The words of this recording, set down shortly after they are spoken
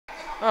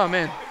Oh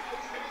man.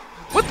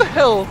 What the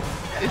hell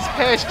is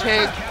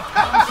hashtag?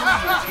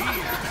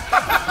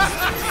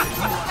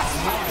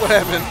 What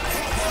happened?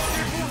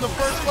 The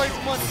first place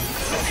money.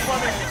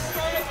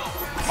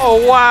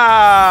 Oh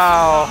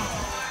wow.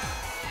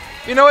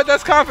 You know what?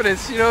 That's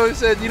confidence. You know, it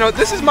said, you know,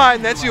 this is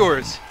mine, that's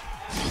yours.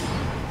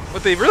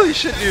 What they really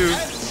should do.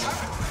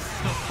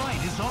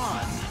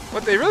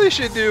 What they really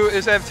should do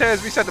is have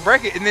Taz reset the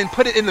bracket and then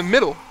put it in the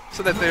middle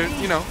so that they're,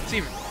 you know, it's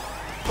even.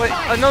 But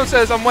Unkn0wn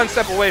says I'm one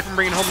step away from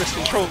bringing home this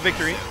control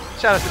victory.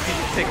 Shout out to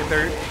Bifuteki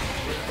third.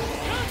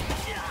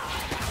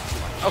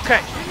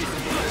 Okay.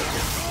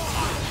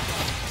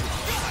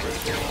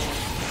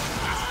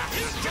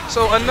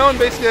 So Unkn0wn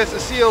basically has to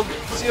seal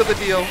the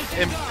deal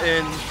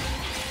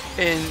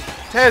in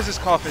Taz's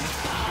coffin.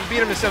 He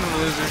beat him to 7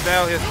 losers.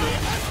 Now he has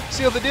to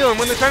seal the deal and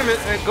win the tournament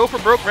and go for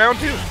broke round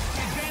 2.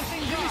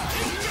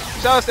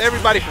 Shout outs to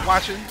everybody for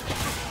watching.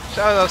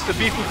 Shout outs to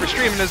Bifu for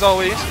streaming as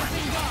always.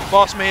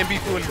 Boss man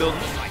Bifu in the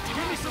building.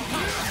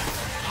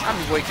 I'm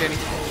your boy Kenny.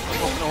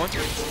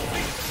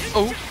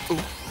 Oh, oh.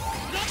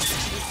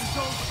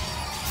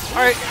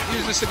 Alright,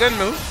 use the Unkn0wn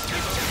move.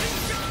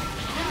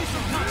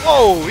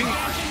 Whoa!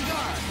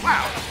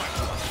 Wow!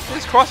 They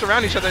just cross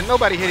around each other,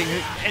 nobody hitting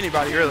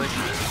anybody really.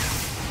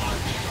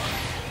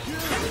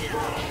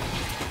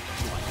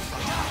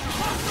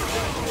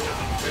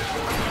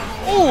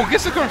 Oh,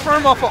 gets to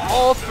confirm off of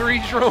all 3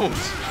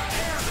 drones.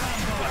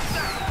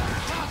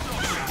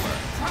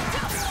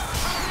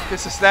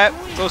 Gets a stat,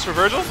 goes for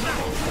Virgil.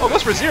 Oh,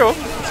 goes for 0.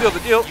 Seal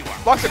the deal.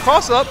 Blocks the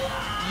cross up.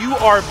 You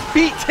are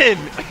beaten.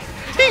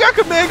 He got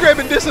command grab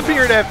and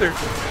disappeared after.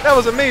 That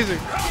was amazing.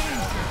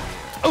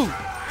 Oh,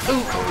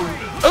 oh,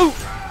 oh,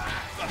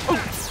 oh,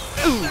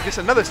 oh. Gets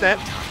another stat.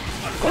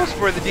 Goes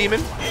for the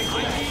demon.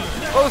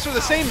 Goes for the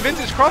same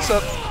vintage cross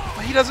up,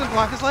 but he doesn't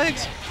block his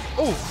legs.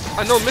 Oh,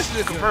 Unkn0wn misses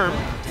to confirm.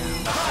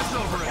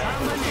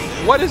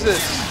 What is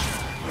this?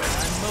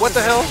 What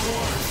the hell?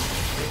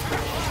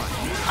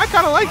 I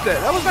kind of like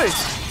that. That was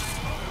nice.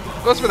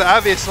 Goes for the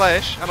obvious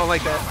slash. I don't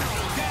like that.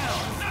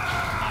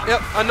 Yep,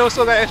 Unkn0wn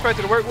still got X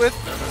Factor to work with.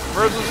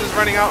 Virgil's is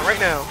running out right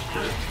now.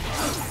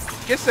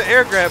 Gets the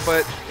air grab,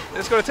 but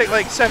it's going to take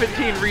like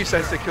 17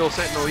 resets to kill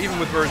Sentinel, even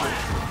with Virgil.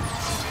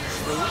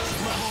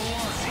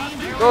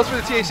 Goes for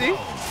the TAC. Ooh,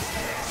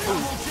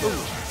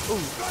 ooh, ooh,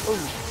 ooh,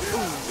 ooh,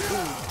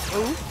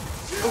 ooh,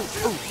 ooh,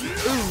 ooh,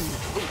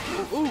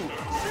 ooh, ooh.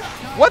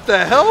 What the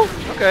hell?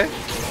 Okay.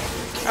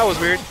 That was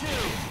weird.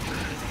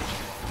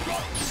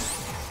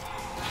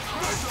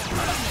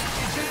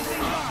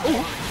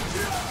 Ooh.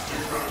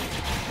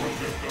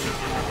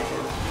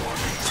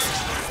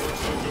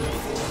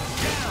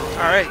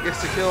 Alright,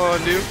 gets the kill on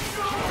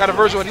Unkn0wn. Got a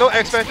Virgil with no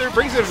X Factor.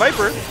 Brings in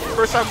Viper.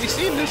 First time we've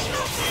seen this.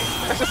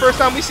 That's the first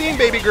time we've seen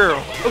Baby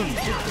Girl. Ooh.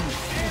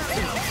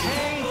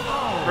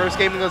 First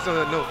game goes to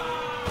Unkn0wn.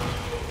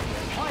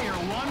 Player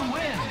 1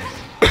 wins.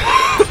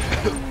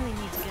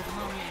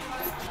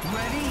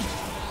 Ready?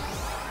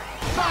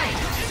 Fight!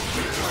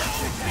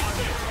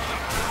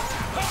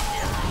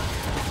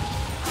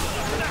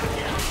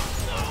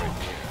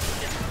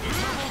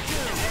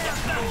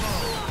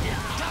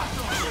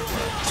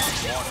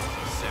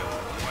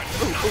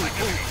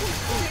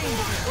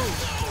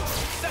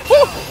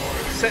 Woo!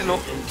 Sentinel.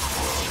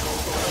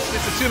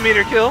 It's a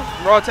 2-meter kill.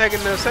 Raw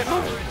tagging the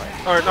Sentinel.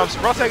 Or no,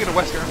 raw tagging the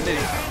Wesker. I'm an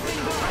idiot.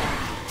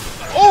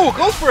 Oh,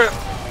 goes for it.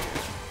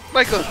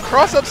 Like a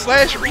cross-up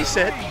slash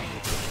reset.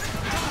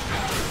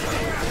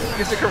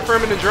 Gets it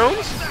confirming the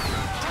drones.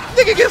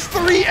 Nigga gets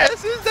 3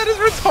 S's? That is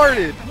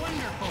retarded.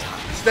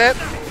 Snap.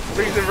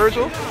 Brings in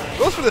Virgil.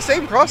 Goes for the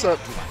same cross-up.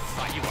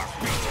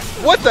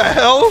 What the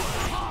hell?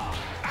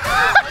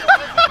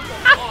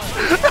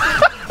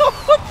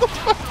 What the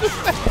fuck is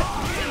that?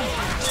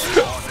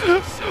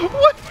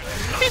 What?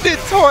 He did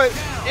taunt,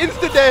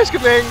 instant dash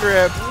command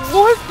grab.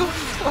 What the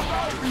fuck?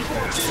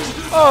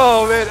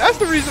 Oh man, that's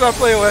the reason I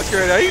play Wesker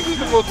right now. He's just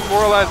the most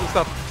demoralizing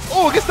stuff.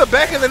 Oh, gets the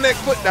back of the neck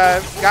foot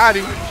dive. Got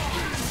him.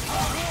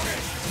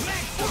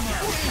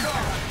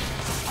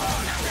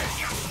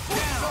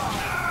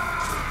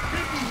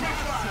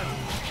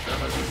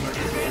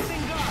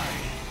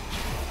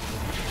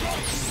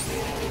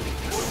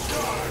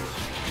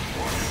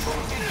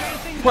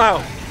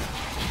 Wow.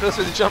 Goes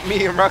for the jump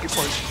medium rocket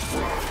punch.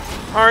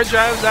 Hard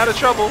drive's out of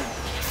trouble.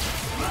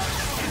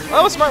 Well,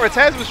 that was smart where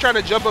Taz was trying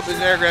to jump up his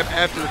air grab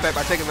after the fact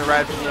by taking the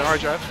ride from the hard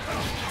drive.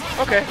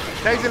 Okay.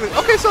 Tag's in.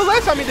 Okay, so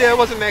last time he did it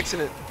wasn't an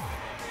accident.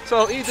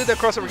 So he did that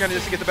crossover kind of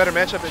just to get the better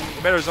matchup and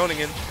the better zoning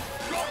in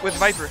with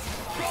Viper.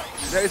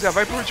 That is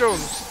Viper with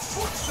Jones.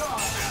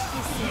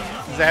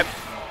 Zap.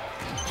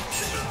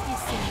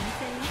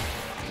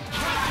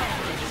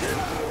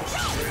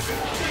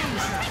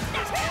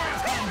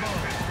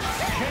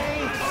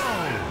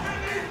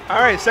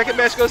 Alright, second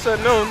match goes to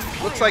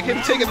Unkn0wn. Looks like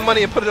him taking the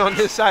money and putting it on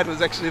his side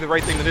was actually the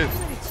right thing to do.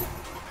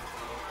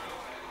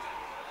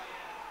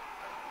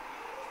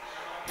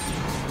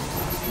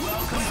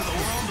 Welcome to the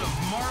world of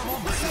Marvel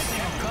vs.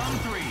 Unkn0wn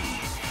 3.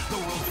 The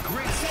world's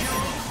greatest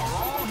heroes are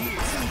all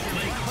here to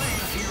lay claim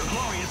to your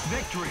glorious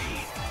victory.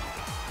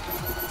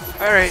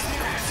 Alright.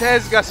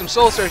 Ted's got some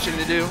soul searching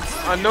to do.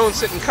 Unknown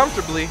sitting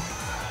comfortably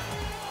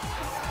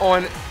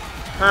on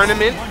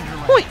tournament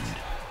point.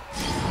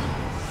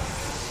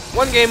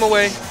 1 game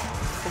away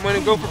from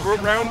winning Go for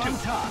Broke round 2. Go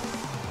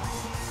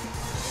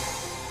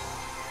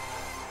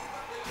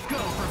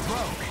for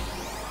broke.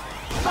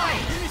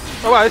 Fight!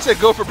 Oh wow, it said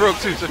go for broke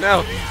too. So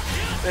now,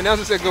 and now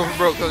it said go for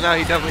broke. So now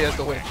he definitely has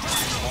to win.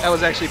 That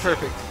was actually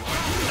perfect.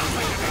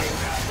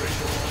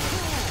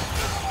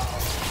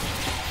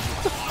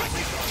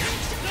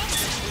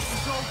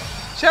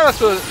 Shout out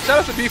to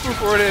Bifu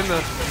for it in the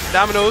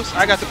Domino's.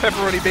 I got the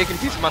pepperoni bacon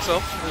pizza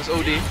myself. It was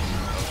OD.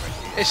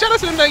 And shout out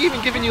to them not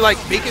even giving you like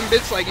bacon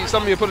bits like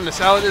something you put in a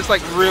salad. It's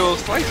like real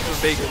slices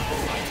of bacon.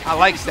 I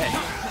like that.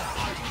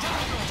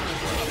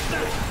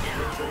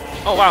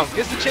 Oh wow,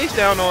 gets the chase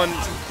down on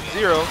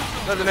Zero.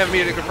 Doesn't have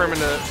immediate confirming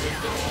the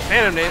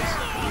Phantom Dance.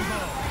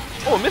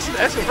 Oh, misses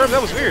the S confirmed.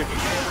 That was weird.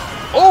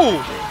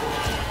 Oh!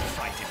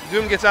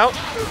 Doom gets out.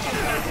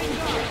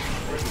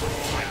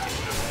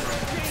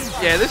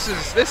 Yeah, this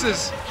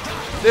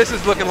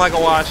is looking like a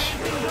wash.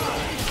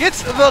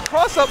 Gets the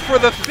cross up for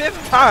the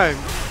 5th time.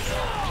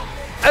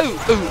 Ooh,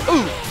 ooh,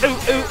 ooh, ooh,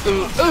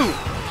 ooh, ooh,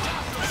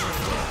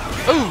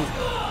 ooh.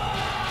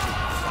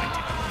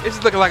 This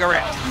is looking like a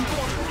wrap.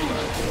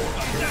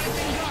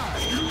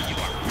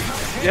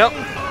 Yep.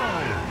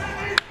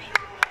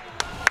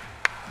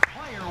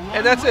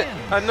 And that's it.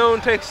 Unknown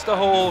takes the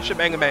whole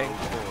shebang bang.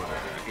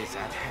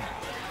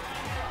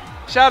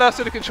 Shout outs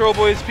to the Control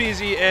Boys,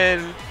 PZ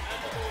and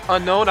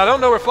Unknown. I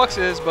don't know where Flux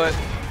is, but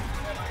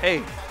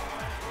hey,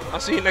 I'll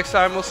see you next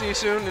time. We'll see you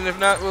soon. And if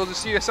not, we'll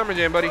just see you at Summer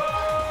Jam, buddy.